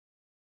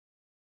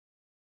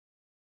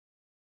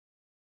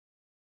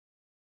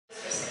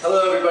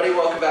Hello everybody,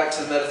 welcome back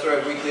to the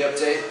Medithrive Weekly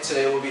Update.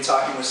 Today we'll be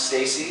talking with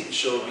Stacy.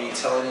 She'll be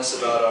telling us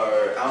about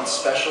our ounce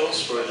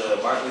specials for the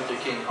Martin Luther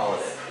King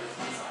holiday.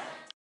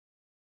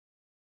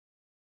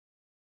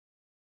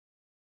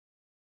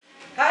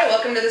 Hi,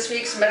 welcome to this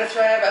week's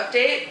Medithrive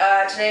Update.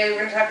 Today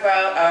we're going to talk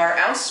about our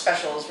ounce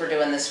specials we're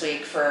doing this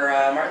week for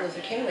Martin Luther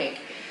King week.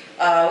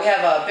 We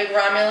have a Big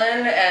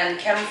Romulan and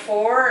Chem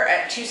 4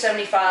 at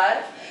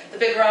 $2.75. The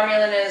Big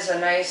Romulan is a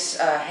nice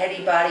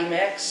heady body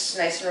mix,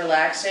 nice and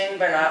relaxing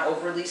but not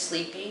overly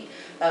sleepy.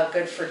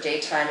 Good for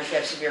daytime if you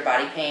have severe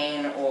body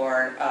pain,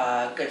 or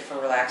good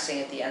for relaxing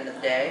at the end of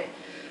the day.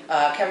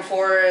 Chem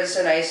 4 is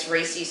a nice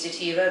racy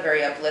sativa,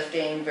 very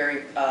uplifting,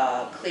 very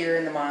clear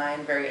in the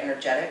mind, very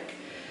energetic.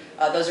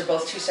 Those are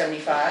both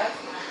 $2.75.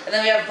 And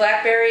then we have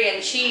blackberry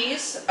and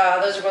cheese.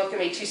 Those are both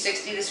going to be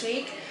 $2.60 this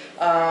week.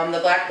 The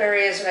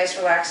blackberry is a nice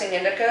relaxing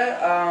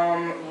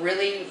indica,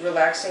 really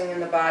relaxing in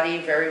the body,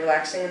 very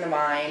relaxing in the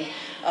mind.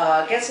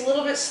 Gets a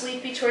little bit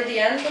sleepy toward the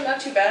end, but not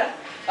too bad.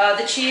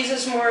 The cheese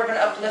is more of an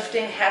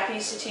uplifting, happy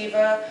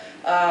sativa.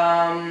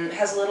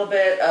 Has a little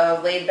bit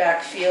of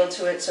laid-back feel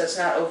to it, so it's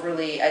not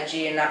overly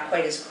edgy and not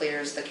quite as clear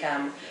as the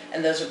Chem.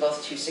 And those are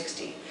both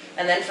 $2.60.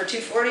 And then for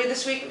 $2.40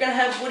 this week, we're going to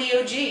have Woody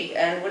OG.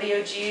 And Woody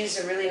OG is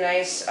a really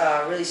nice,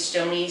 really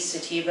stony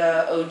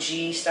sativa,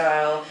 OG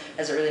style.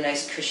 Has a really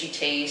nice cushy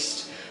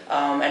taste.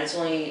 And it's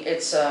only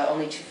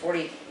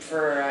 $2.40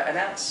 for an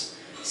ounce.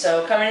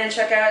 So come in and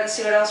check out and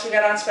see what else we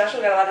got on special.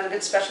 We got a lot of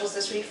good specials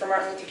this week for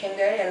Martin Luther King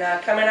Day.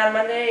 And come in on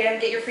Monday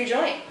and get your free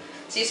joint.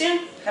 See you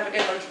soon. Have a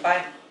good one.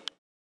 Bye.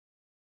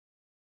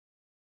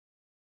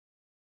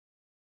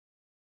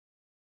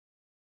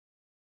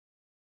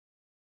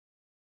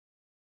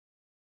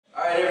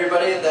 Alright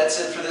everybody, that's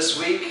it for this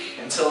week.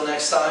 Until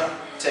next time,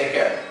 take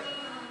care.